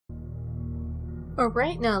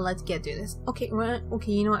Alright, now let's get to this. Okay,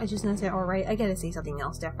 okay, you know what, I just gonna say alright, I gotta say something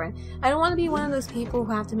else different. I don't want to be one of those people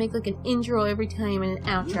who have to make like an intro every time and an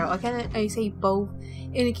outro. I say both,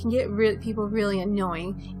 and it can get people really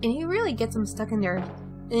annoying. And it really gets them stuck in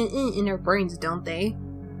their brains, don't they?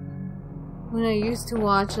 When I used to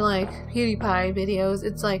watch like PewDiePie videos,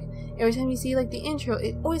 it's like every time you see like the intro,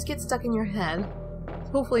 it always gets stuck in your head.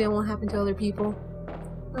 Hopefully it won't happen to other people.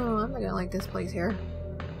 Oh, I'm not gonna like this place here.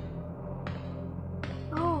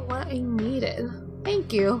 Oh, what I needed.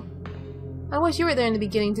 Thank you. I wish you were there in the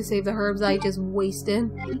beginning to save the herbs I just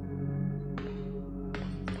wasted.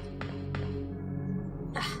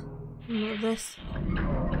 Move this.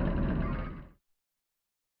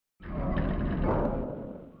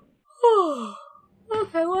 Oh,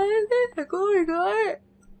 okay, what is this? Oh my god.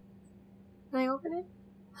 Can I open it?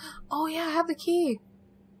 Oh yeah, I have the key.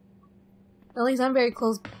 At least I'm very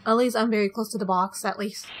close. At least I'm very close to the box. At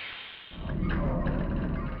least.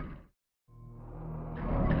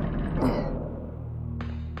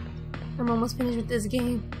 I'm almost finished with this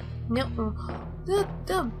game. No,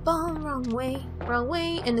 the bomb wrong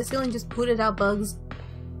way, and the ceiling just pooted out bugs.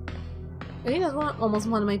 I think that's almost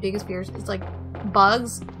one of my biggest fears. It's like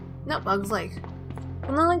bugs, not bugs like,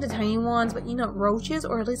 well, not like the tiny ones, but you know, roaches,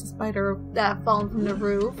 or at least a spider that fallen from the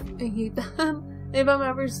roof. I hate that. If I'm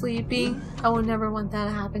ever sleeping, I would never want that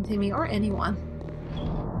to happen to me or anyone.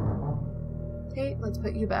 Okay, let's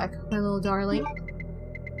put you back, my little darling.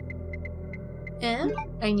 And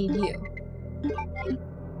I need you.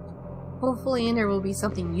 Hopefully in there will be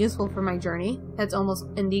something useful for my journey that's almost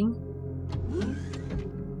ending.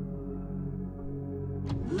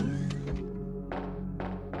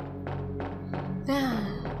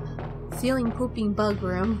 Ceiling pooping bug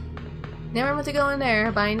room. Never meant to go in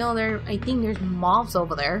there, but I know I think there's mobs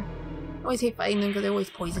over there. I always hate fighting them because they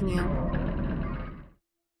always poison you.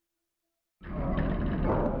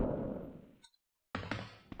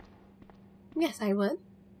 Yes, I would.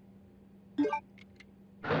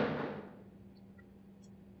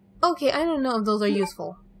 Okay, I don't know if those are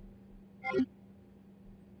useful.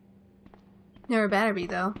 Never better be,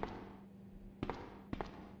 though.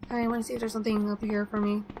 Alright, I want to see if there's something up here for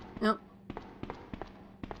me. Nope.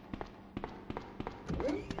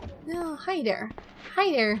 No, hi there.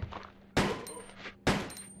 Hi there.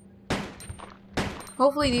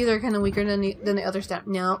 Hopefully these are kind of weaker than the other stuff.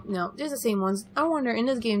 No, they're the same ones. I wonder, in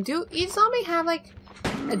this game, do each zombie have like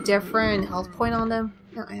a different health point on them?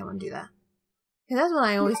 No, I don't want to do that. Because that's what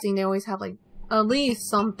I always think. They always have like at least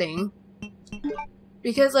something.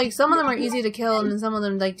 Because like some of them are easy to kill, and then some of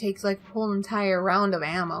them like takes like a whole entire round of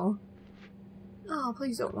ammo. Oh,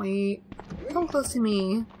 please don't wait. Come close to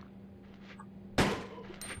me.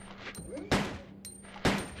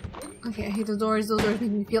 Okay, I hate those doors. Those doors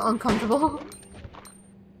make me feel uncomfortable.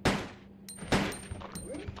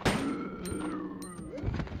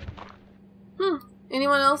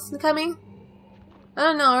 Anyone else coming? I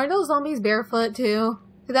don't know, are those zombies barefoot too?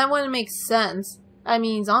 Because that wouldn't make sense. I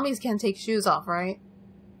mean, zombies can't take shoes off, right?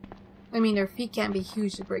 I mean, their feet can't be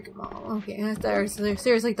huge to break them all. Okay, I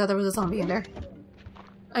seriously thought there was a zombie in there.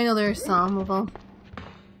 I know there's some of them.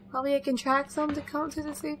 Probably I can track some to come to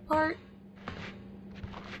the safe part.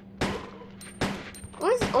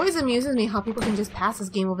 Always amuses me how people can just pass this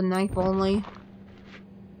game with a knife only.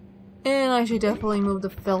 And I should definitely move the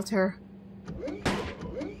filter.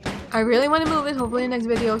 I really want to move it. Hopefully the next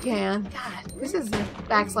video can. God, this is the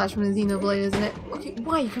backslash from the Xenoblade, isn't it? Okay,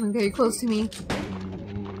 why are you coming very close to me? Is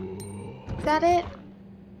that it?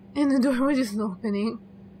 And the door was just opening.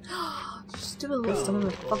 Stupid little son of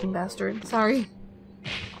a fucking bastard. Sorry.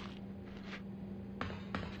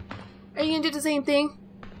 Are you gonna do the same thing?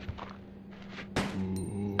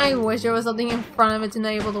 I wish there was something in front of it to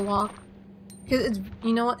not able to walk. Because it's,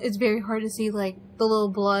 you know what, it's very hard to see like the little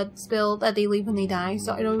blood spill that they leave when they die,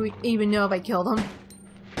 so I don't even know if I killed them.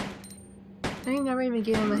 I never even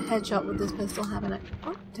gave him a headshot with this pistol, haven't I?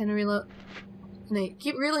 Oh, time to reload. And I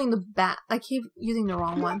keep reeling the bat. I keep using the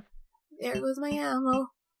wrong one. There goes my ammo.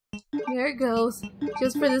 There it goes.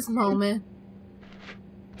 Just for this moment.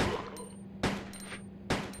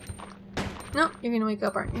 No, you're gonna wake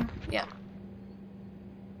up, aren't you? Yeah.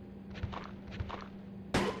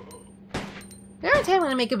 Every time when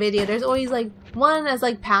I make a video, there's always like one that's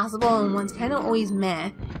like passable and one's kind of always meh.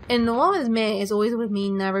 And the one that's meh is always with me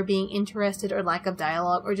never being interested or lack of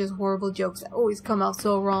dialogue or just horrible jokes that always come out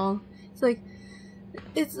so wrong.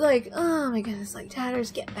 It's like, oh my goodness, like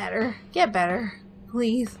Tatters, get better,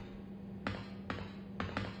 please.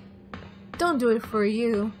 Don't do it for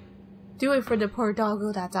you. Do it for the poor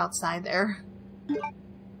doggo that's outside there.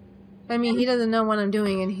 I mean, he doesn't know what I'm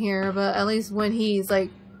doing in here, but at least when he's like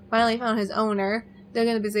finally found his owner, they're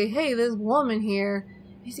gonna be saying, hey, this woman here.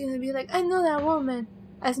 He's gonna be like, I know that woman.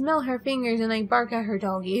 I smell her fingers and I bark at her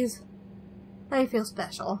doggies. I feel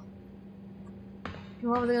special.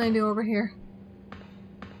 What was I gonna do over here?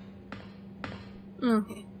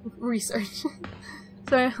 Okay, research.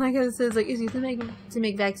 So, like it says, like, it's used to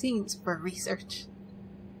make vaccines for research.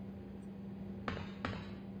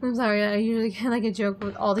 I'm sorry, I usually get like a joke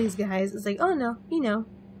with all these guys. It's like, oh no, you know,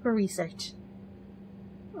 for research.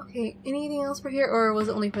 Okay, anything else for here, or was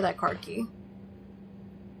it only for that card key?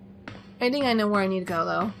 I think I know where I need to go,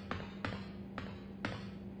 though.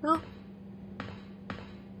 No?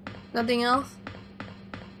 Nothing else?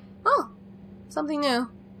 Oh! Something new.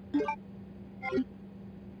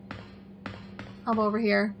 How about over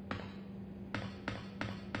here?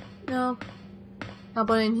 No. How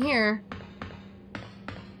about in here?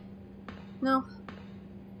 No.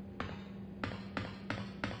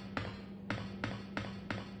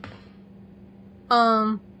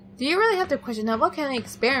 Do you really have to question now what kind of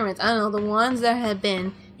experiments? I don't know, the ones that have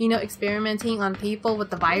been, you know, experimenting on people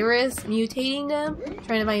with the virus, mutating them,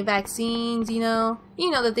 trying to find vaccines, you know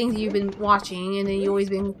the things you've been watching, and then you've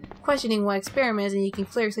always been questioning what experiments, and you can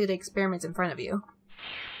clearly see the experiments in front of you.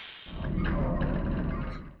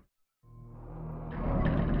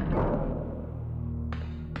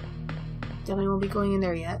 Definitely won't be going in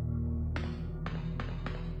there yet.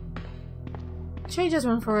 Should I just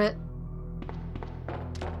run for it?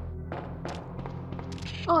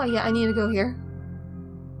 Oh yeah, I need to go here.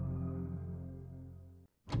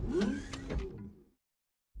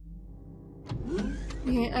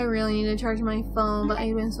 Okay, I really need to charge my phone, but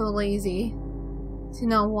I've been so lazy to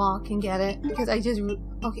not walk and get it because I just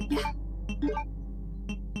okay.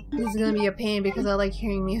 This is gonna be a pain because I like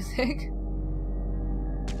hearing music.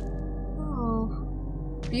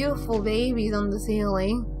 Oh, beautiful babies on the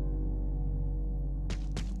ceiling.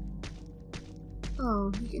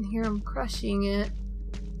 Oh, you can hear them crushing it.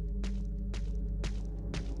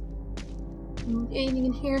 Anything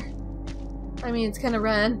in here? I mean, it's kind of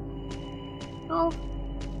red. Oh.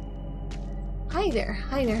 Hi there,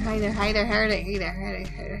 hi there, hi there, hi there, hi there, hi there, hi there,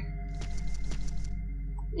 hi there.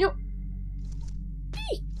 Yo.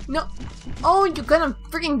 Hey. No. Oh, you're gonna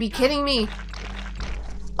freaking be kidding me.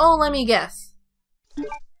 Oh, let me guess.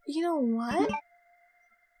 You know what?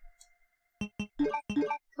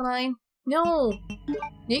 Come on. No.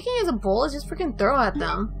 You can use a bullet, just freaking throw at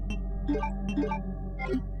them.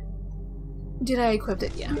 Did I equip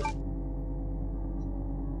it? Yeah.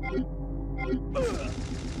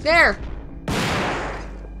 There!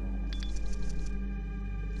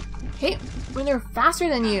 Hey, when they're faster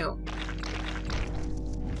than you!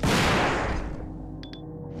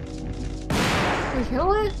 Wait,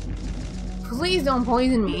 kill it? Please don't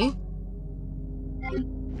poison me.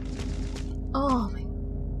 Oh my...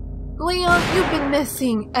 Leon, you've been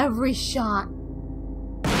missing every shot.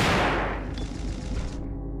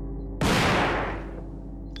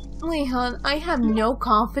 Leon, I have no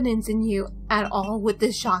confidence in you at all with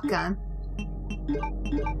this shotgun.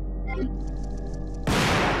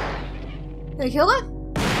 Did I kill it?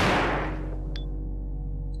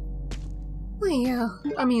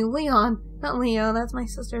 Leon. Not Leo, that's my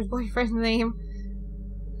sister's boyfriend's name.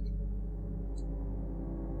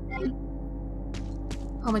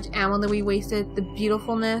 How much ammo that we wasted, the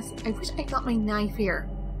beautifulness. I wish I got my knife here.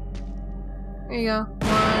 There you go.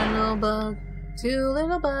 One little bug. Two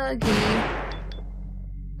little buggy.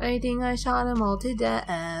 I think I shot them all to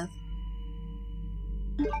death.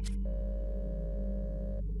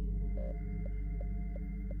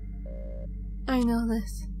 I know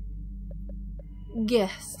this.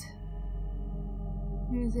 Guest.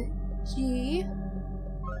 Where is it? G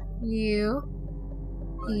U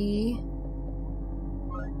E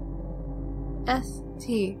S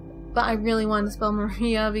T. But I really wanted to spell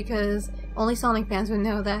Maria because only Sonic fans would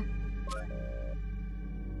know that.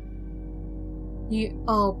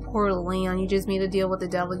 Oh, poor Leon, you just made a deal with the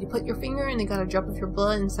devil. You put your finger and it got a drop of your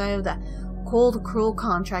blood inside of that cold, cruel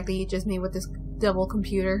contract that you just made with this devil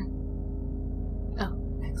computer. Oh,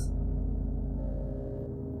 thanks.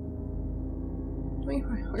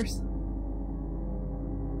 24 hours.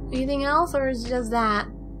 Anything else, or is it just that?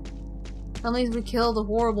 At least we killed the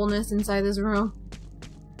horribleness inside this room.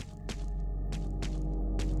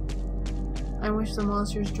 I wish the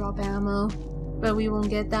monsters drop ammo. But we won't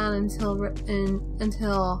get that until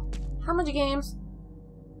how much games?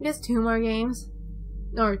 I guess 2 more games,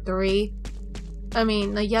 or 3. I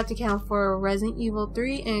mean, like you have to count for Resident Evil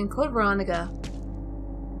 3 and Code Veronica.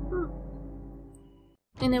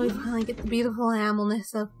 And then we finally get the beautiful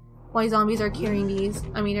animalness of why zombies are carrying these.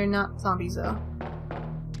 I mean, they're not zombies though,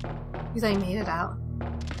 because I made it out.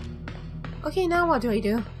 Okay, now what do I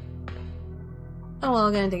do? Oh well,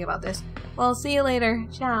 I'm gonna think about this. Well, see you later.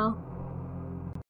 Ciao.